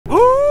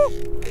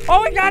Oh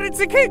my God, it's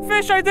a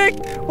kingfish, I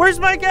think. Where's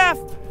my gaff?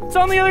 It's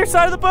on the other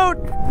side of the boat.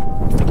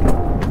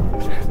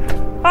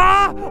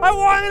 Ah, I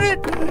wanted it.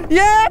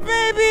 Yeah,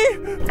 baby.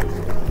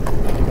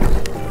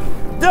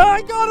 No,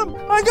 I got him.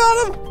 I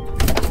got him.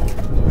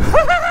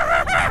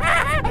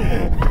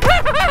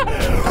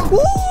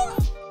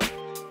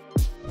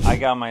 I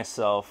got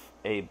myself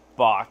a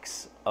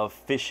box of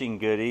fishing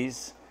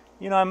goodies.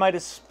 You know, I might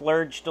have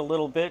splurged a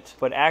little bit,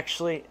 but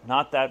actually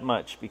not that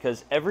much,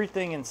 because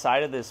everything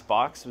inside of this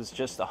box was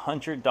just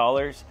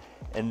 $100.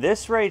 And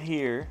this right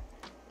here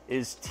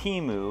is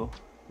Temu,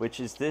 which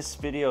is this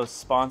video's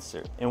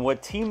sponsor. And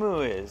what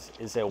Temu is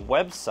a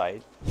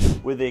website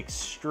with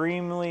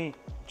extremely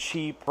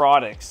cheap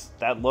products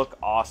that look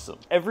awesome.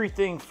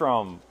 Everything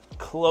from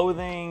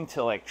clothing to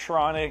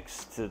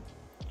electronics to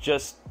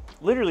just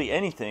literally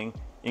anything,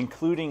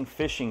 including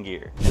fishing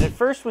gear. And at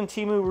first when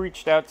Temu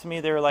reached out to me,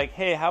 they were like,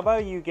 hey, how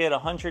about you get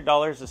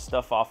 $100 of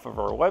stuff off of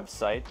our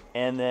website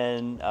and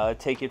then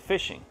take it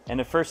fishing? And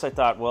at first I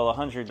thought, well,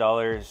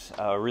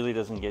 $100 really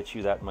doesn't get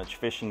you that much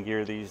fishing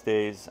gear these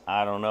days.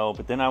 I don't know.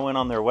 But then I went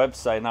on their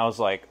website and I was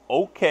like,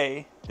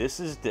 okay, this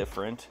is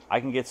different. I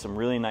can get some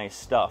really nice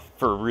stuff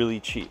for really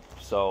cheap.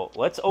 So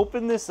let's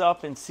open this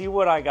up and see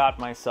what I got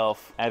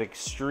myself at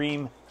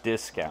extreme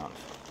discount.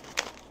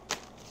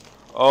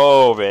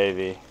 Oh,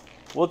 baby.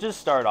 We'll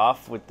just start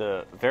off with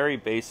the very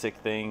basic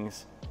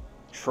things,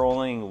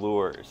 trolling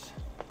lures.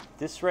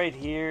 This right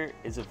here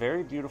is a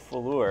very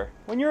beautiful lure.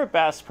 When you're at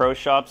Bass Pro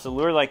Shops, a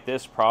lure like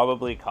this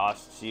probably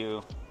costs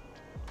you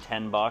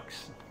 10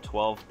 bucks,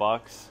 12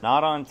 bucks.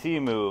 Not on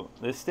Temu.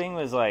 This thing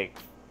was like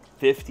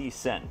 50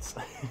 cents.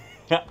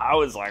 I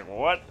was like,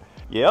 what?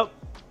 Yep,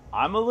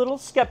 I'm a little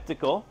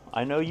skeptical.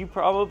 I know you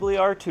probably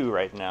are too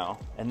right now.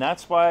 And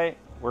that's why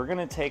we're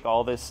gonna take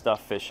all this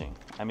stuff fishing.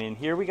 I mean,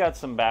 here we got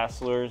some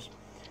bass lures.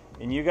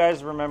 And you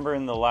guys remember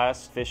in the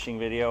last fishing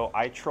video,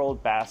 I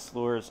trolled bass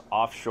lures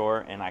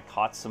offshore and I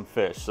caught some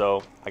fish.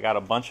 So I got a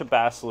bunch of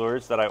bass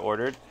lures that I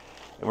ordered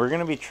and we're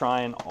gonna be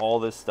trying all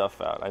this stuff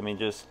out. I mean,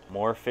 just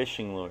more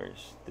fishing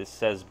lures. This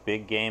says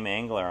big game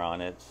angler on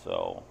it,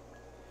 so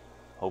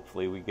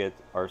hopefully we get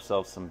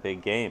ourselves some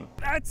big game.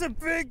 That's a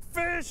big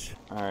fish!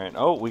 All right,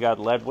 oh, we got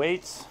lead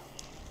weights.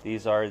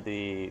 These are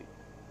the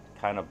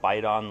kind of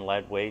bite-on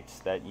lead weights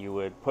that you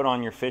would put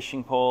on your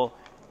fishing pole.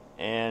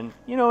 And,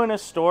 you know, in a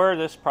store,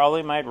 this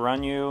probably might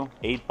run you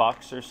 8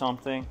 bucks or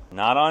something.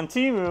 Not on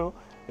Temu.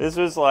 This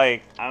was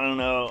like, I don't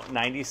know,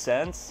 90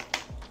 cents.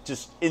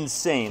 Just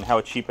insane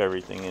how cheap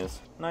everything is.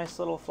 Nice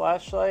little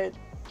flashlight.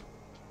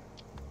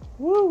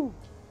 Woo!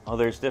 Oh,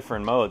 there's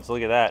different modes.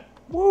 Look at that.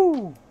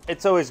 Woo!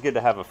 It's always good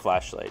to have a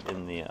flashlight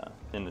in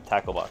the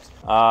tackle box.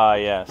 Ah,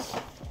 yes.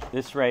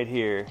 This right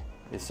here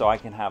is so I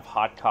can have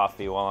hot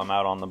coffee while I'm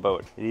out on the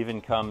boat. It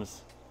even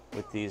comes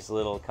with these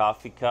little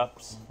coffee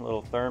cups,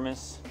 little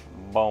thermos.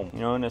 Boom. You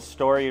know, in a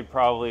store you'd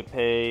probably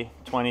pay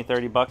 20,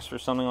 30 bucks for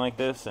something like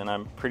this, and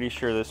I'm pretty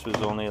sure this was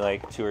only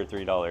like $2 or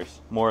 $3.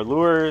 More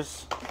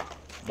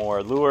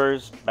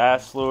lures,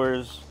 bass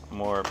lures,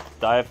 more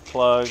dive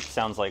plugs,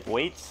 sounds like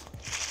weights.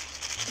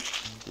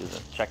 Do the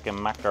chicken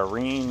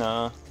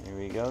macarena. Here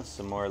we go,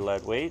 some more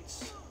lead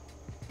weights.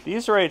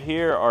 These right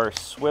here are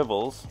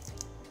swivels,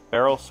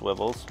 barrel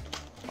swivels.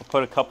 I'll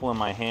put a couple in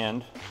my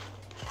hand.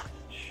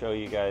 Show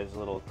you guys a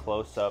little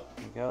close up.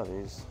 There you go.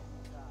 These,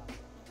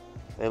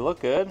 they look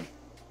good,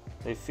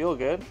 they feel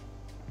good,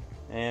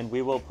 and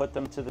we will put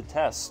them to the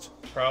test.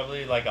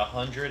 Probably like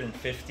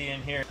 150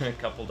 in here, a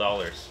couple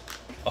dollars.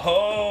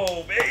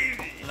 Oh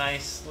baby,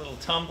 nice little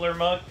tumbler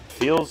mug.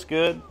 Feels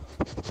good.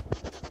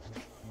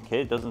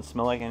 Okay, it doesn't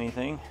smell like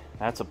anything.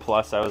 That's a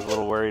plus. I was a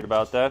little worried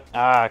about that.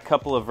 Ah, a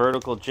couple of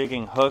vertical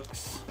jigging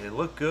hooks. They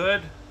look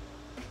good.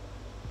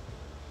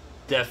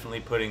 Definitely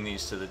putting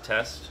these to the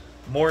test.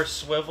 More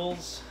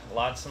swivels,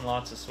 lots and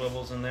lots of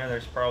swivels in there.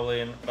 There's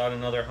probably about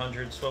another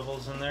 100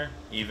 swivels in there.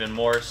 Even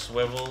more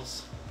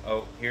swivels.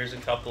 Oh, here's a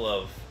couple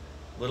of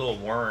little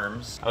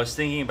worms. I was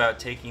thinking about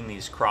taking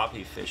these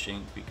crappie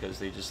fishing because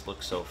they just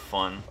look so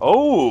fun.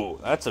 Oh,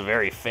 that's a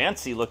very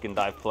fancy looking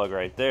dive plug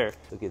right there.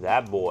 Look at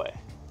that boy.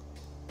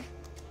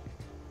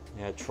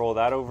 Yeah, troll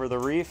that over the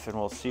reef and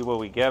we'll see what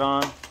we get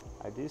on.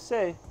 I do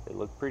say they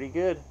look pretty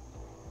good.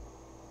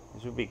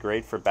 These would be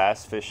great for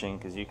bass fishing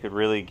because you could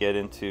really get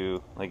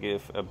into, like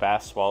if a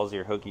bass swallows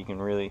your hook, you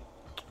can really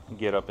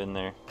get up in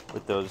there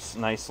with those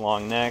nice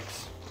long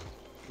necks.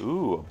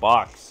 Ooh, a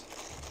box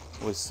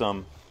with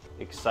some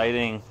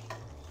exciting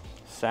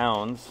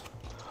sounds.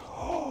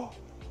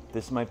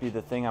 This might be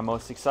the thing I'm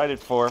most excited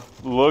for.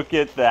 Look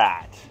at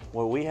that.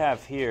 What we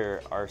have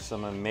here are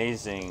some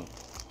amazing,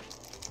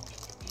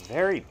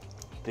 very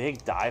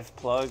big dive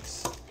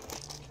plugs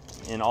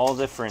in all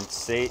different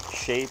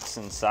shapes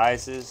and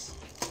sizes.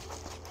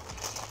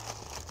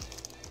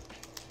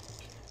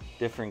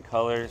 Different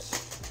colors.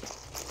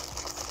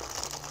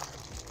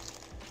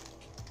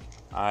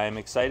 I'm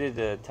excited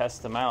to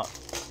test them out.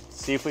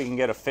 See if we can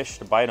get a fish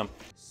to bite them.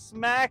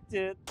 Smacked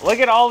it. Look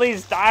at all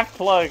these dive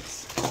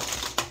plugs.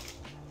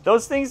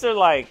 Those things are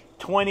like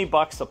 20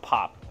 bucks a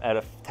pop at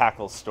a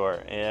tackle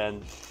store.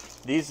 And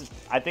These,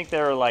 I think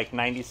they were like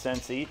 90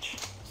 cents each.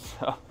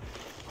 So,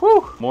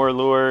 whew. More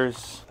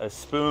lures, a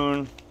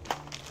spoon,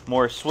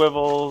 more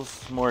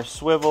swivels, more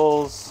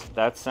swivels.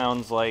 That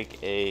sounds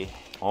like a,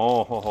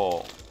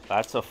 oh,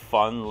 that's a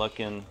fun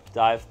looking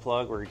dive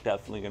plug. We're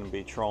definitely gonna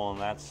be trolling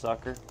that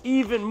sucker.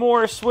 Even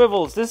more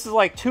swivels. This is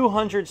like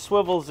 200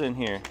 swivels in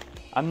here.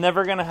 I'm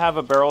never gonna have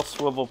a barrel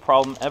swivel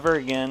problem ever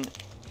again.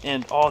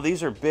 And oh,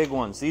 these are big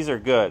ones. These are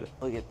good.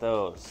 Look at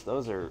those.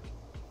 Those are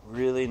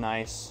really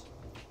nice,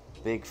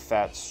 big,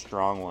 fat,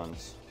 strong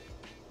ones.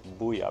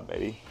 Booyah,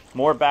 baby.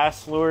 More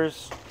bass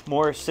lures,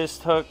 more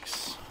assist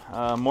hooks,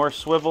 more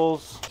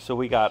swivels. So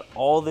we got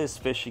all this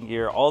fishing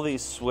gear, all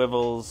these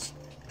swivels,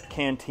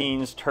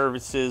 canteens,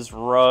 turvises,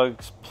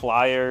 rugs,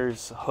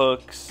 pliers,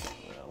 hooks,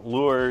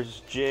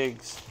 lures,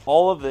 jigs,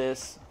 all of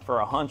this for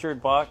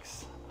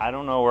 $100. I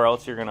don't know where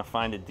else you're gonna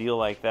find a deal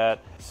like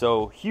that.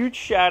 So huge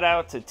shout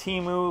out to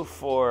Temu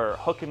for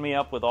hooking me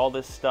up with all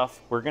this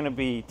stuff. We're gonna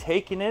be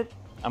taking it.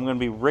 I'm gonna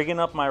be rigging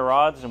up my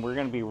rods, and we're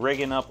gonna be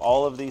rigging up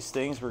all of these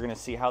things. We're gonna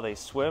see how they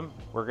swim.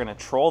 We're gonna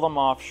troll them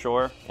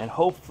offshore, and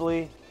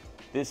hopefully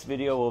this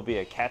video will be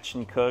a catch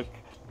and cook.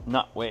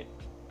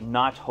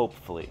 Not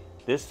hopefully.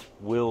 This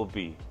will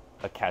be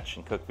a catch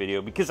and cook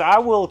video, because I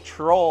will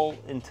troll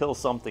until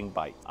something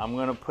bites. I'm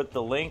gonna put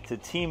the link to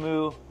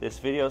Temu, this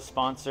video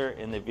sponsor,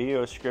 in the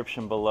video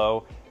description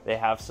below. They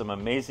have some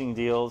amazing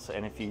deals,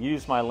 and if you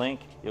use my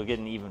link, you'll get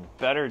an even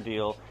better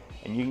deal,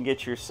 and you can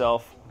get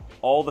yourself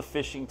all the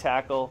fishing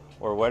tackle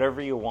or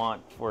whatever you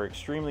want for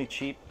extremely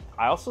cheap.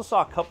 I also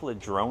saw a couple of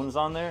drones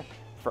on there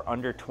for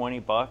under 20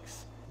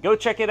 bucks. Go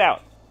check it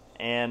out,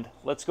 and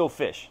let's go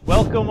fish.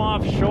 Welcome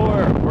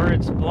offshore, where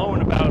it's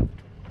blowing about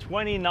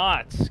 20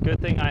 knots. Good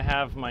thing I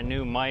have my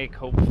new mic.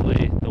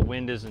 Hopefully the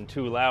wind isn't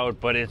too loud,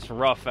 but it's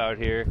rough out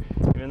here.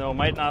 Even though it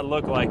might not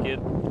look like it,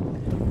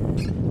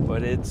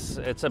 but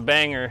it's a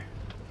banger.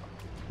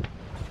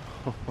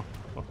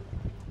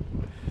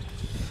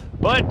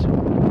 But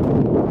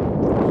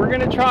we're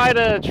gonna try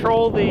to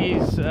troll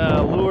these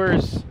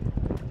lures,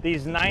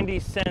 these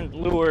 90-cent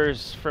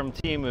lures from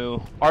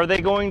Temu. Are they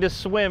going to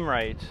swim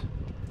right?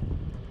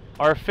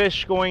 Are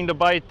fish going to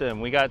bite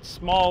them? We got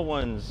small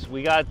ones,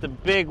 we got the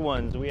big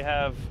ones, we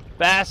have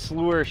bass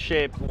lure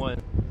shaped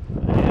ones,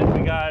 and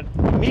we got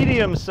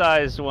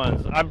medium-sized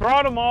ones. I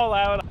brought them all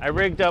out. I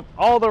rigged up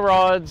all the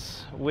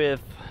rods with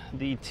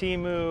the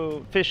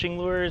Temu fishing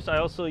lures. I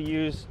also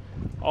used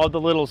all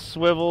the little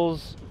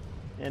swivels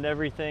and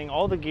everything,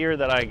 all the gear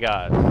that I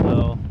got.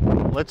 So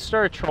let's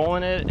start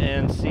trolling it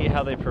and see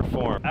how they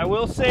perform. I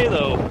will say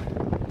though,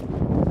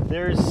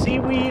 there's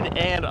seaweed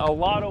and a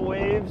lot of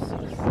waves,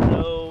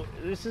 so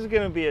this is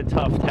gonna be a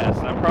tough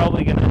test. I'm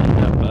probably gonna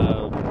end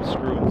up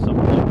screwing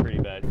something up pretty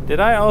bad. Did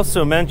I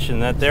also mention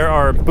that there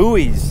are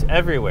buoys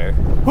everywhere?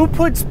 Who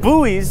puts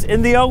buoys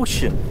in the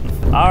ocean?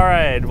 All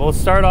right, we'll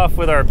start off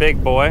with our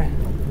big boy.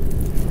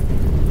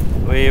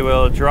 We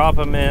will drop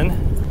him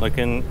in,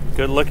 looking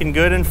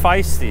good and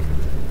feisty.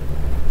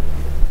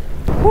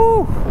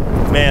 Woo!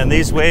 Man,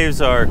 these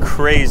waves are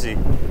crazy.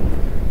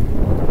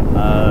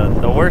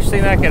 The worst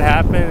thing that could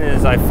happen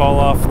is I fall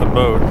off the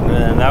boat,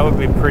 and that would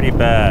be pretty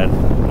bad,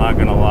 not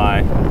gonna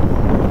lie.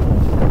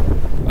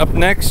 Up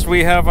next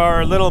we have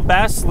our little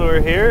bass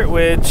lure here,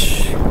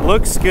 which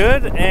looks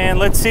good, and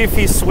let's see if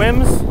he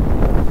swims.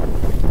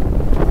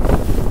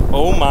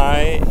 Oh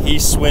my, he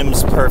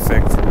swims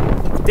perfect.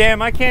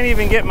 Damn, I can't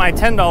even get my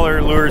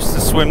 $10 lures to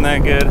swim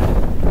that good.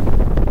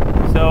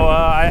 So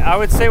I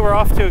would say we're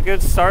off to a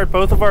good start.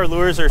 Both of our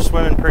lures are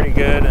swimming pretty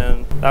good,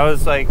 and that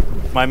was like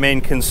my main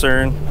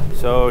concern.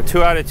 So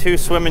 2 out of 2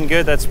 swimming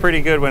good. That's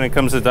pretty good when it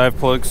comes to dive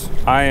plugs.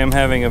 I am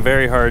having a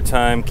very hard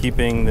time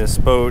keeping this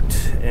boat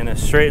in a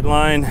straight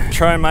line.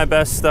 Trying my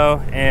best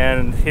though,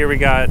 and here we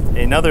got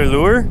another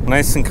lure.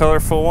 Nice and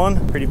colorful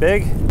one, pretty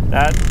big.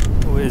 That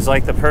is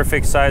like the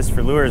perfect size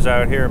for lures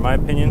out here in my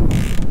opinion.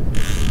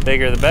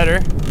 Bigger the better.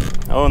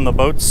 Oh, and the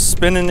boat's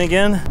spinning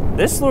again.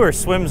 This lure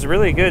swims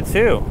really good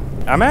too.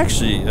 I'm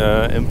actually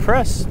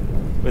impressed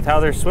with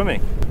how they're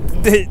swimming.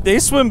 They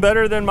swim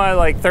better than my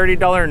like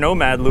 $30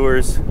 Nomad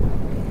lures.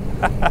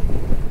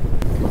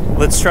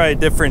 Let's try a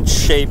different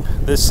shape.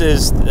 This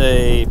is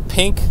a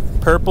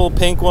purple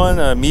pink one,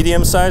 a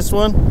medium-sized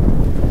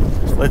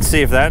one. Let's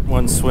see if that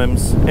one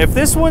swims. If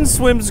this one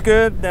swims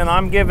good, then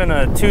I'm giving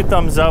a 2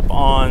 thumbs up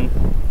on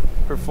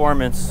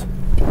performance.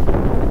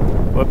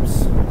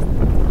 Whoops.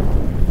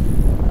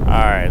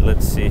 All right,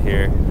 let's see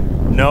here.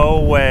 No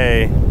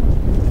way.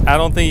 I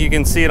don't think you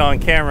can see it on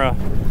camera,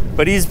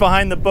 but he's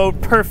behind the boat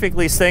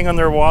perfectly, staying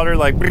underwater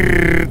like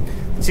brrr.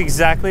 It's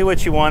exactly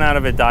what you want out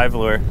of a dive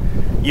lure.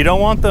 You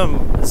don't want them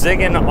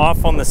zigging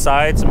off on the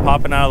sides and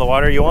popping out of the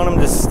water. You want them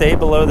to stay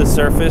below the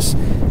surface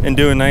and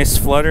do a nice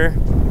flutter.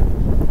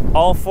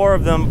 All 4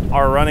 of them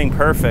are running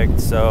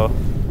perfect, so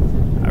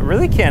I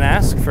really can't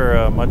ask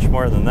for much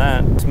more than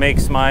that. It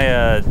makes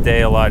my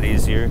day a lot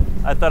easier.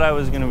 I thought I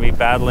was going to be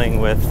battling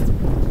with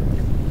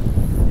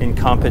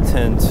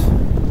incompetent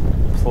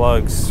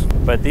plugs,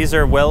 but these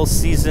are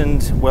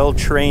well-seasoned,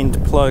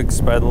 well-trained plugs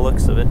by the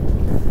looks of it.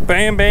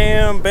 Bam,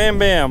 bam, bam,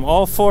 bam.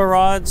 All 4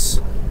 rods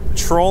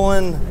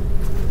trolling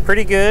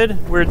pretty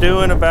good. We're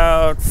doing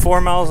about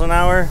 4 miles an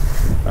hour.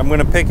 I'm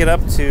gonna pick it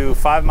up to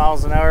 5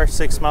 miles an hour,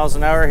 6 miles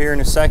an hour here in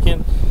a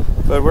second.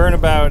 But we're in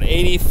about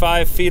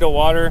 85 feet of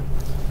water,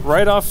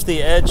 right off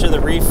the edge of the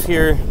reef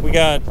here. We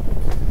got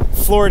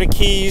Florida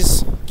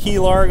Keys, Key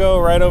Largo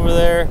right over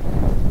there.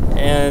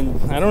 And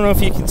I don't know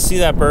if you can see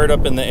that bird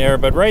up in the air,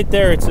 but right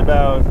there it's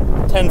about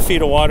 10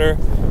 feet of water.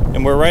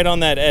 And we're right on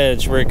that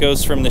edge where it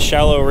goes from the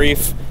shallow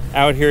reef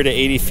out here to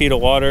 80 feet of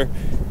water.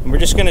 And we're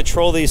just gonna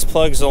troll these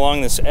plugs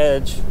along this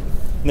edge.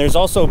 And there's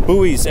also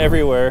buoys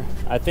everywhere,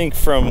 I think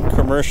from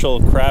commercial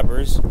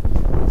crabbers.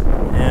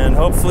 And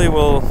hopefully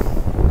we'll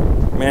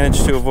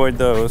manage to avoid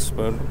those,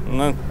 but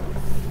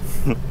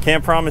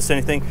can't promise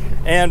anything.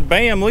 And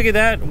bam, look at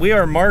that. We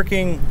are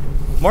marking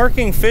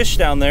fish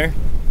down there.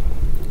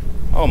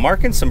 Oh,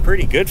 marking some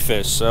pretty good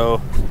fish,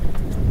 so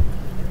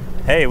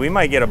hey, we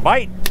might get a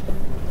bite.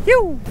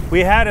 Phew!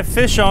 We had a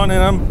fish on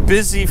and I'm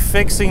busy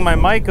fixing my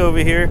mic over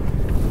here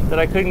that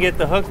I couldn't get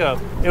the hook up.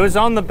 It was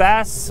on the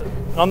bass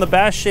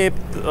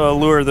shaped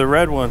lure, the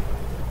red one.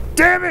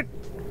 Damn it!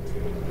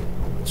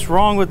 What's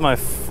wrong with my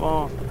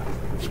phone?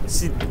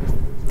 See,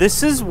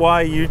 this is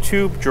why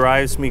YouTube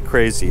drives me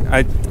crazy.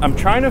 I'm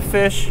trying to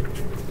fish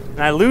and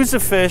I lose a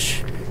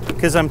fish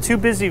because I'm too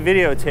busy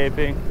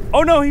videotaping.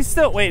 Oh no, he's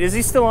still, wait, is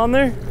he still on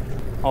there?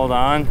 Hold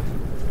on.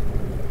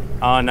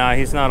 Oh no,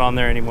 he's not on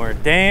there anymore.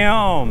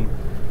 Damn.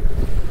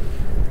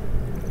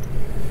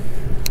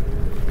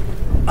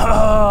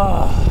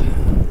 Oh,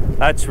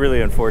 that's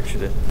really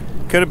unfortunate.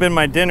 Could have been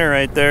my dinner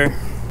right there.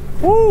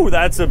 Woo,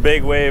 that's a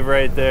big wave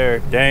right there.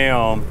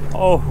 Damn.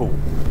 Oh,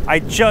 I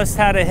just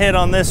had a hit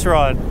on this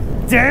rod.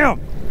 Damn.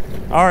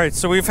 All right,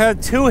 so we've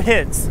had 2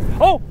 hits.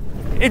 Oh,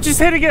 it just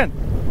hit again.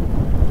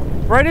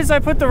 Right as I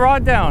put the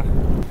rod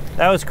down.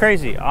 That was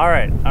crazy. All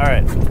right.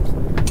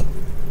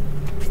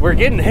 We're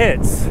getting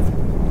hits.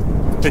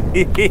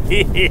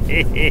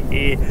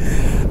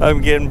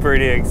 I'm getting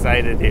pretty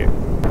excited here.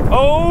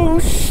 Oh,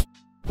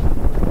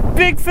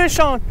 big fish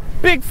on,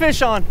 big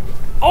fish on.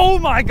 Oh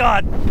my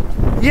God.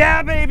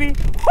 Yeah, baby.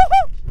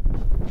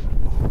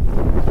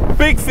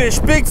 Big fish,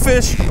 big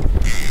fish.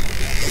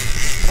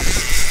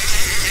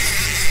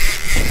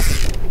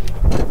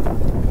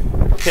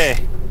 Okay.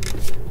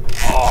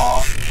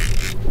 Oh.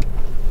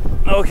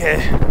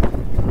 Okay.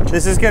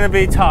 This is gonna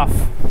be tough.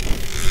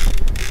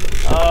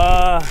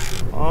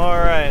 All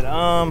right,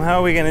 how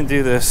are we gonna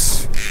do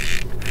this?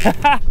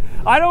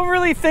 I don't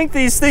really think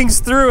these things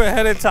through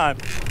ahead of time.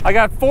 I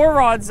got 4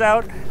 rods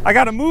out. I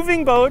got a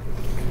moving boat.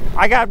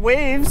 I got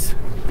waves.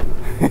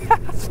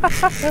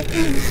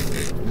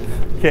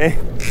 Okay.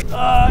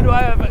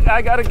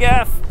 I got a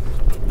gaff.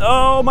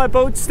 Oh, my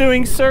boat's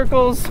doing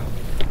circles.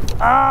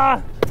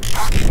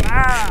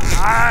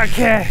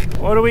 Okay.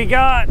 What do we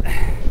got?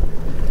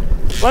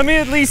 Let me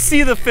at least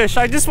see the fish.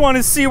 I just want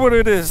to see what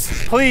it is,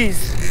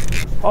 please.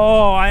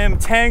 Oh, I am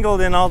tangled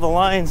in all the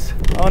lines.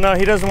 Oh no,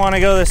 he doesn't want to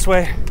go this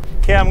way.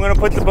 Okay, I'm gonna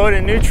put the boat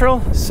in neutral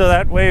so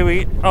that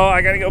way oh,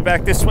 I gotta go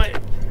back this way.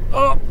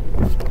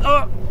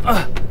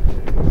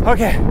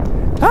 Okay.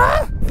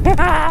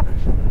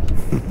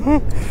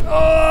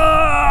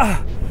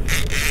 Oh,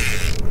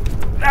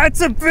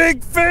 that's a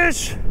big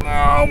fish.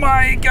 Oh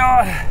my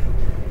God.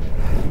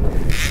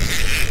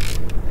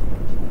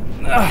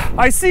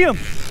 I see him.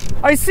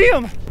 I see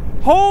him.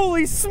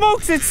 Holy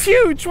smokes, it's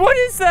huge. What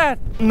is that?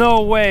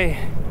 No way.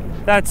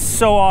 That's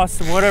so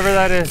awesome, whatever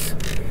that is.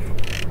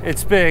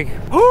 It's big.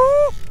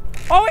 Oh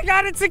my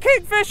God, it's a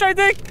kingfish, I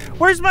think.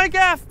 Where's my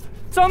gaff?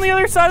 It's on the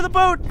other side of the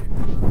boat.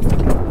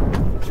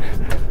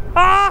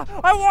 Ah,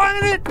 I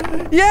wanted it.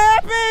 Yeah,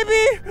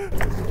 baby.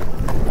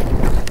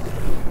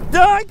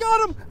 I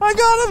got him. I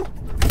got him.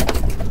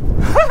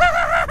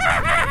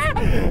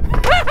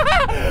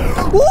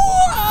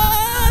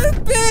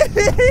 What,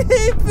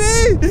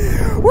 baby?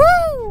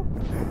 Woo!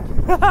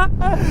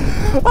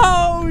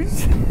 Oh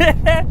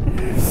shit!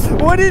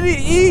 What did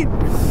he eat?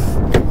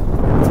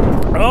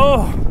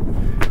 Oh,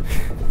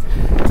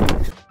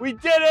 we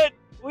did it!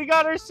 We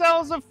got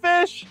ourselves a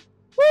fish.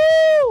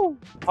 Woo!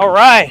 All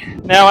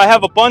right, now I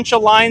have a bunch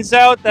of lines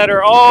out that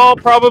are all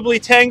probably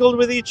tangled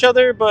with each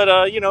other,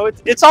 but you know,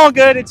 it's all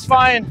good. It's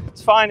fine.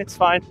 It's fine. It's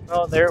fine.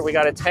 Oh, there, we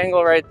got a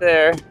tangle right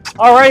there.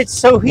 All right,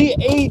 so he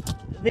ate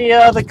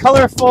the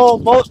colorful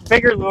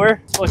bigger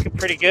lure. It's looking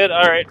pretty good.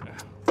 All right,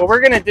 what we're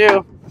gonna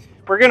do,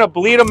 we're gonna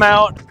bleed him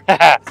out.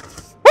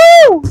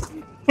 Woo!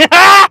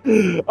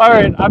 All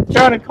right, I'm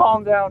trying to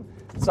calm down.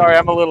 Sorry,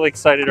 I'm a little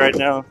excited right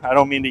now. I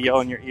don't mean to yell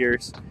in your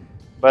ears,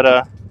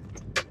 but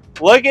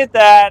look at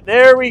that.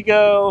 There we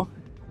go.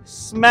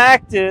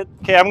 Smacked it.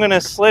 Okay, I'm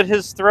gonna slit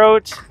his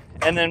throat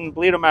and then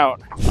bleed him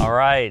out. All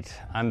right,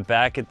 I'm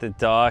back at the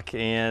dock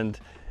and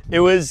it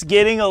was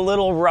getting a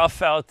little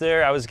rough out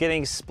there. I was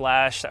getting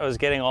splashed. I was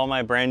getting all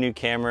my brand new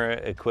camera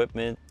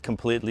equipment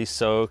completely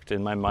soaked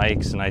and my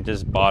mics, and I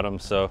just bought them.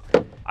 So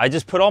I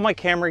just put all my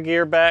camera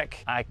gear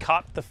back. I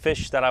caught the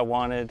fish that I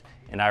wanted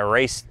and I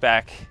raced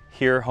back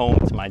here home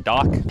to my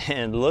dock,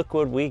 and look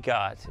what we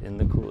got in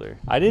the cooler.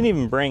 I didn't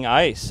even bring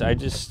ice. I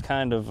just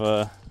kind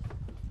of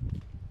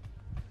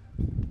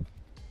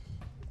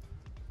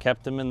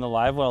kept him in the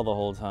live well the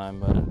whole time.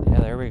 But yeah,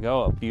 there we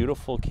go, a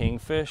beautiful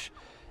kingfish.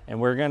 And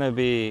we're gonna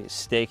be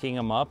staking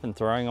them up and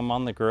throwing them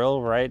on the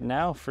grill right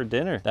now for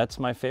dinner. That's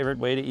my favorite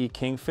way to eat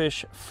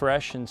kingfish,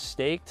 fresh and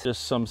staked.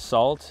 Just some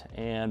salt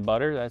and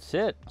butter, that's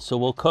it. So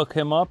we'll cook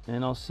him up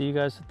and I'll see you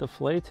guys at the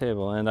fillet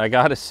table. And I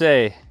gotta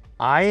say,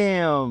 I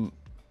am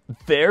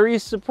very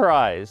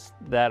surprised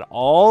that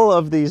all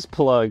of these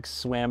plugs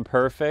swam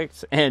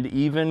perfect and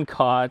even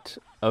caught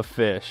a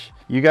fish.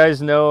 You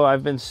guys know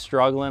I've been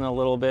struggling a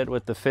little bit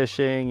with the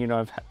fishing. You know,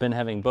 I've been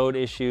having boat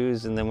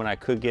issues, and then when I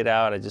could get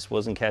out, I just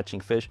wasn't catching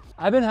fish.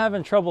 I've been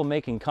having trouble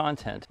making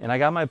content, and I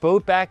got my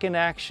boat back in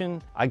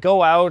action. I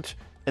go out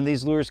and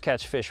these lures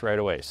catch fish right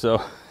away.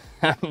 So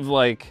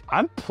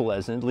I'm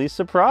pleasantly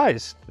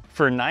surprised.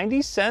 For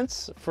 90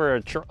 cents for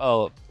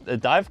a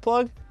dive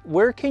plug,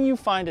 where can you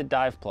find a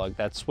dive plug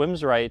that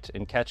swims right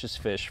and catches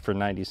fish for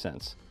 90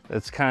 cents?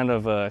 That's kind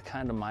of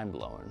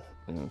mind-blowing,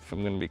 if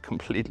I'm gonna be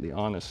completely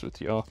honest with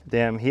y'all.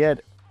 Damn, he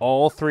had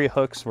all 3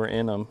 hooks were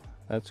in him.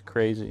 That's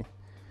crazy.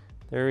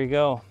 There we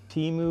go.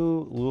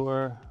 Temu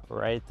lure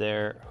right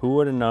there. Who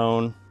would have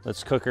known?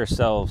 Let's cook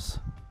ourselves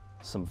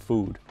some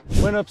food.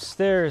 Went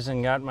upstairs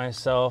and got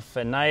myself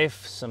a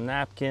knife, some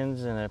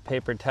napkins, and a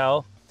paper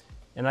towel.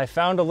 And I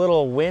found a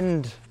little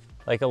wind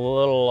mic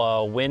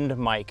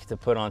to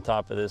put on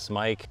top of this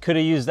mic. Could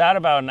have used that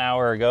about an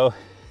hour ago,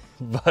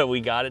 but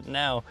we got it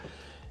now.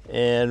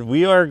 And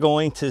we are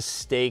going to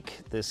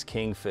stake this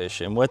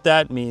kingfish. And what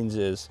that means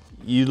is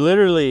you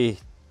literally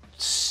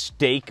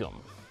stake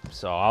them.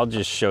 So I'll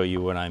just show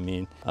you what I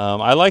mean.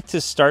 I like to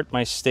start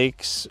my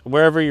steaks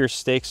wherever your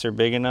steaks are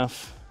big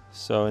enough.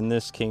 So in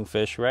this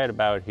kingfish, right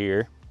about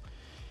here.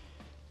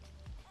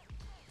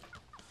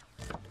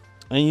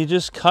 And you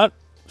just cut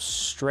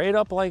straight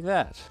up like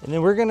that. And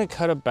then we're gonna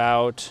cut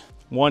about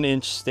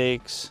 1-inch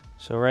steaks.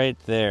 So right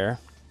there.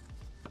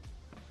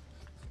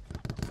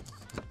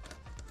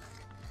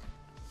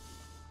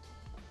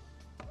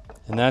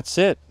 And that's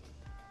it.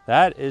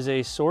 That is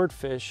a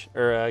swordfish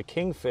or a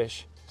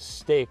kingfish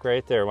steak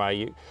right there. Wow,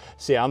 you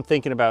see, I'm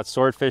thinking about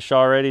swordfish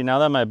already. Now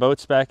that my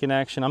boat's back in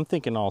action, I'm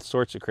thinking all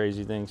sorts of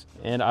crazy things.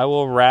 And I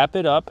will wrap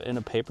it up in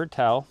a paper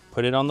towel,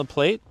 put it on the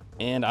plate,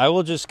 and I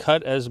will just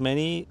cut as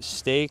many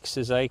steaks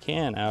as I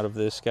can out of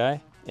this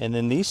guy. And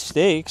then these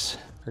steaks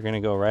are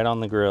gonna go right on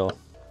the grill.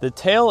 The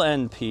tail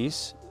end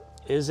piece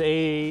is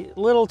a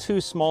little too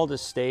small to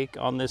stake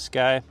on this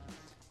guy.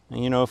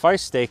 And you know, if I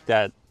stake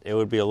that, it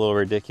would be a little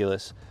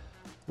ridiculous.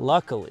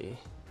 Luckily,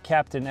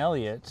 Captain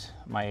Elliot,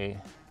 my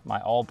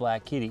all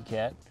black kitty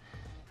cat,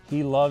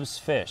 he loves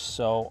fish.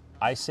 So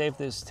I saved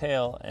this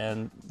tail,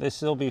 and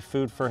this will be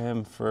food for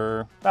him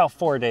for about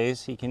 4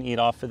 days. He can eat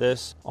off of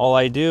this. All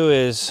I do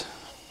is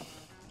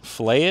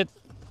fillet it.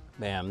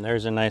 Bam,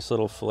 there's a nice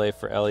little fillet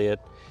for Elliot.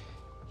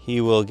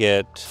 He will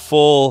get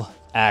full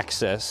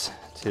access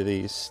to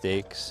these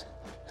steaks.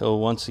 He'll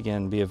once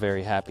again be a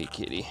very happy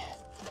kitty,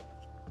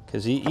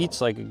 because he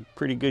eats like a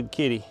pretty good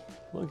kitty.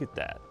 Look at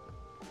that.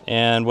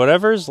 And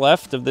whatever's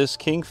left of this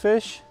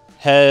kingfish,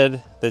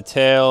 head, the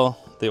tail,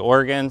 the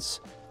organs,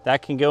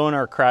 that can go in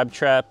our crab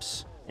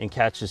traps and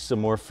catch us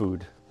some more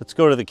food. Let's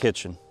go to the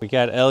kitchen. We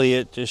got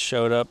Elliot just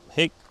showed up.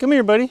 Hey, come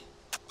here, buddy.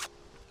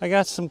 I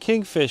got some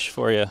kingfish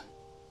for you.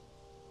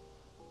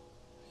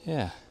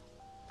 Yeah.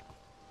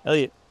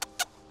 Elliot.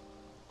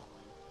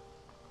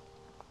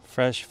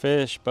 Fresh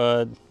fish,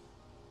 bud.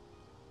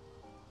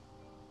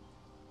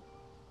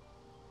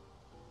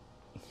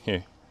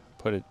 Here,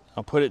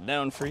 I'll put it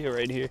down for you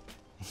right here.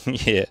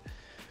 Yeah.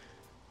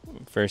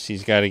 First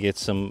he's got to get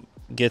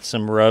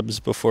some rubs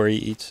before he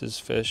eats his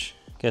fish.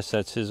 Guess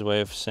that's his way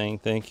of saying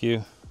thank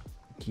you.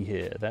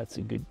 Yeah, that's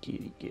a good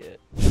kitty cat.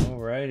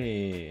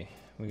 Alrighty,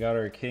 we got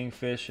our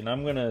kingfish, and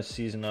I'm gonna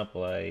season up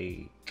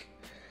like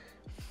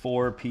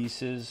 4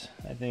 pieces.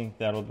 I think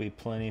that'll be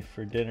plenty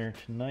for dinner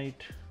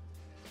tonight.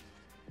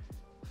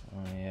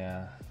 Oh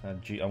yeah,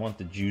 I want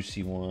the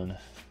juicy one.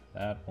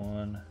 That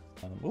one.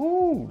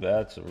 Ooh,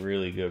 that's a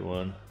really good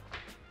one.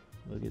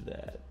 Look at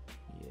that.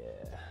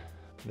 Yeah.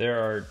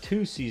 There are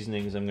 2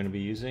 seasonings I'm going to be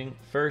using.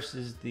 First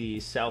is the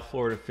South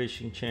Florida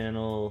Fishing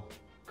Channel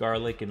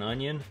garlic and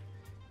onion.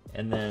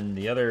 And then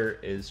the other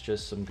is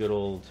just some good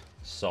old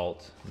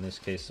salt. In this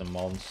case, some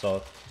Malton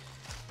salt.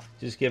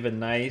 Just give a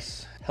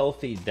nice,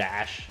 healthy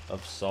dash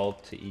of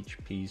salt to each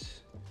piece.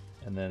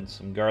 And then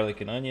some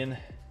garlic and onion.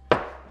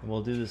 And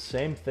we'll do the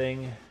same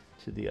thing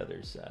to the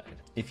other side.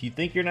 If you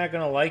think you're not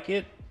going to like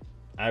it,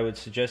 I would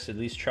suggest at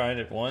least trying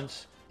it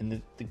once.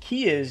 And the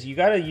key is you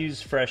got to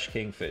use fresh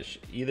kingfish.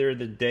 Either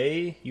the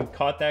day you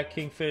caught that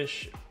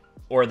kingfish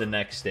or the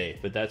next day.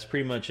 But that's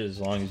pretty much as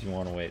long as you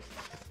want to wait.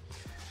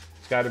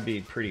 It's got to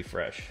be pretty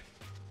fresh.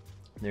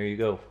 There you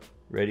go.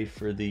 Ready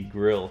for the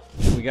grill.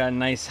 We got a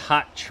nice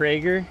hot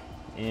Traeger,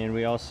 and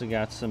we also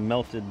got some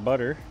melted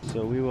butter.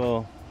 So we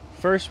will,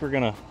 first we're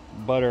going to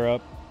butter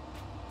up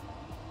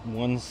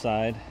one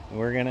side.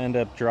 We're going to end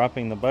up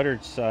dropping the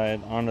buttered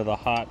side onto the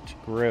hot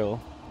grill.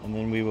 And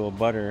then we will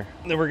butter.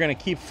 Then we're gonna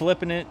keep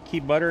flipping it,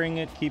 keep buttering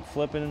it, keep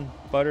flipping,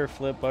 butter,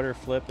 flip,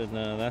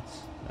 and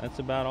that's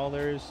about all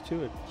there is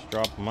to it. Just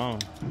drop them on.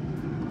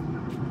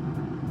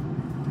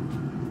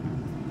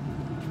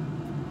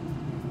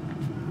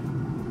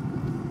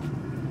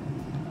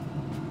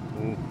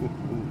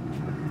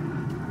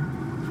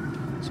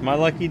 It's my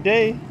lucky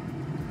day.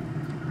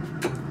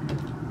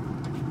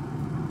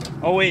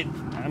 Oh wait,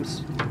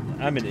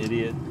 I'm an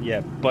idiot.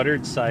 Yeah,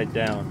 buttered side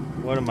down.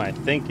 What am I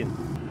thinking?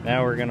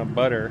 Now we're gonna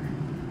butter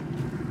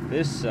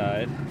this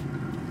side.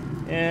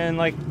 And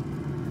like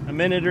a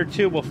minute or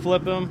two, we'll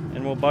flip them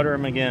and we'll butter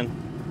them again.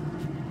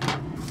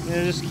 You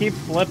know, just keep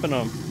flipping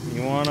them.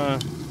 You wanna,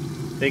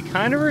 they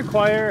kind of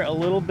require a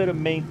little bit of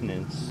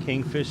maintenance.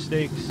 Kingfish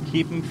steaks,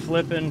 keep them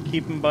flipping,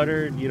 keep them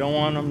buttered. You don't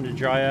want them to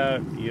dry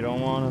out. You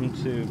don't want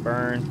them to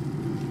burn.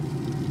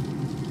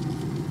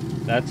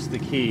 That's the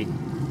key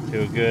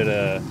to a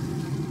good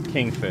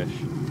kingfish,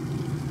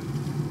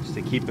 is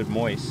to keep it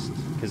moist,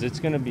 because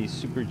it's gonna be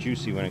super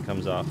juicy when it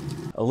comes off.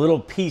 A little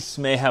piece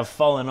may have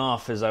fallen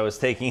off as I was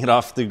taking it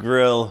off the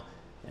grill,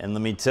 and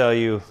let me tell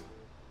you,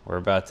 we're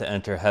about to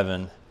enter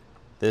heaven.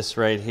 This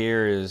right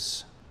here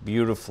is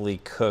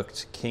beautifully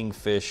cooked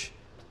kingfish.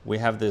 We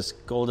have this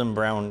golden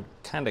brown,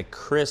 kind of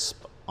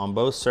crisp on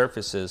both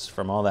surfaces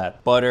from all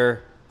that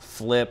butter,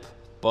 flip,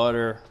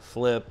 butter,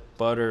 flip,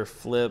 butter,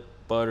 flip,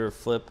 butter,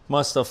 flip.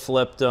 Must have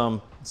flipped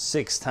them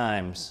 6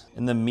 times.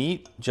 And the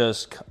meat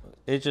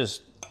it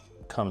just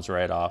comes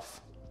right off.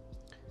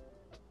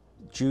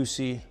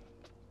 Juicy.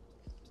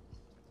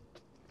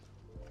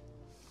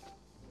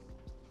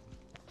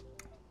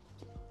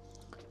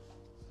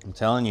 I'm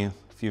telling you,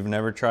 if you've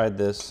never tried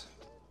this,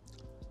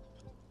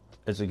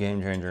 it's a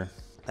game changer.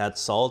 That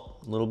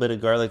salt, a little bit of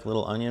garlic,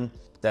 little onion,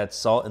 that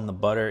salt and the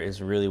butter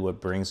is really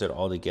what brings it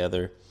all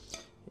together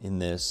in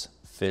this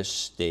fish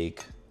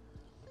steak.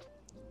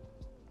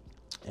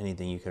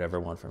 Anything you could ever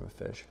want from a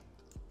fish.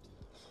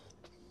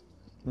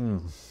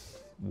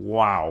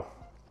 Wow.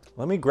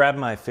 Let me grab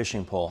my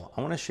fishing pole.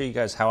 I want to show you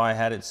guys how I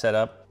had it set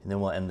up, and then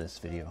we'll end this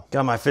video.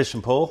 Got my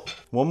fishing pole.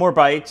 One more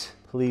bite,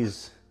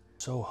 please.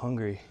 So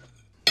hungry.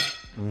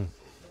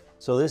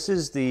 So this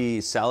is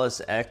the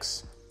Salus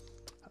X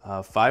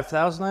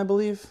 5000, I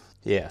believe.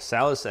 Yeah,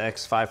 Salus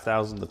X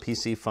 5000, the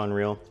PC fun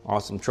reel.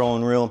 Awesome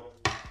trolling reel.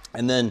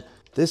 And then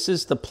this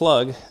is the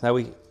plug that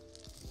we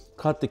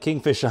caught the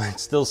kingfish on. It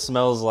still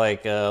smells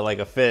like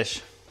a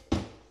fish.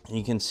 And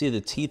you can see the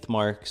teeth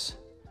marks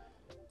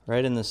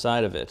right in the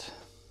side of it.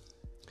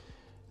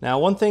 Now,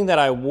 one thing that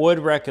I would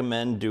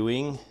recommend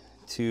doing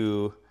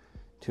to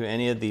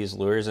any of these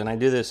lures, and I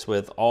do this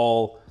with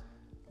all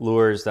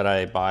lures that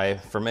I buy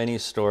from any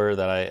store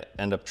that I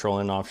end up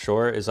trolling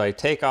offshore, is I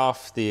take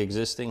off the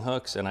existing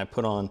hooks and I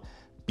put on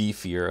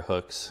beefier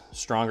hooks,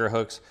 stronger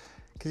hooks.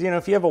 Because, you know,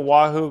 if you have a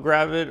wahoo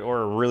grab it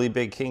or a really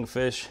big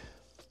kingfish,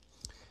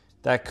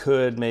 that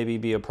could maybe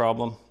be a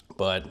problem,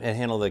 but it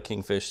handled the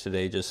kingfish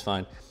today just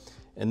fine.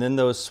 And then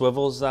those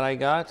swivels that I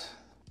got,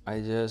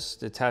 I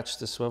just attached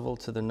the swivel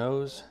to the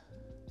nose,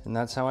 and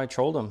that's how I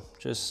trolled them.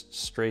 Just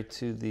straight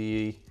to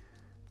the,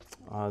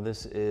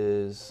 this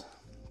is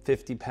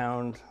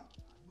 50-pound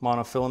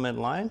monofilament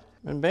line,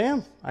 and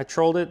bam, I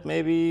trolled it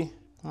maybe,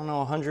 I don't know,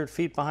 100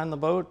 feet behind the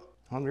boat,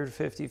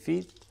 150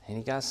 feet, and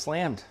he got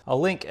slammed. I'll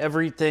link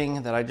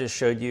everything that I just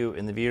showed you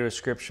in the video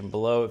description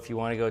below if you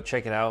want to go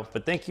check it out.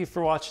 But thank you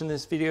for watching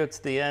this video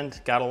to the end.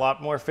 Got a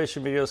lot more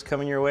fishing videos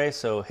coming your way,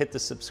 so hit the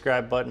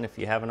subscribe button if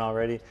you haven't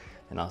already,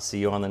 and I'll see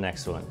you on the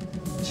next one.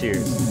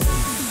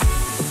 Cheers.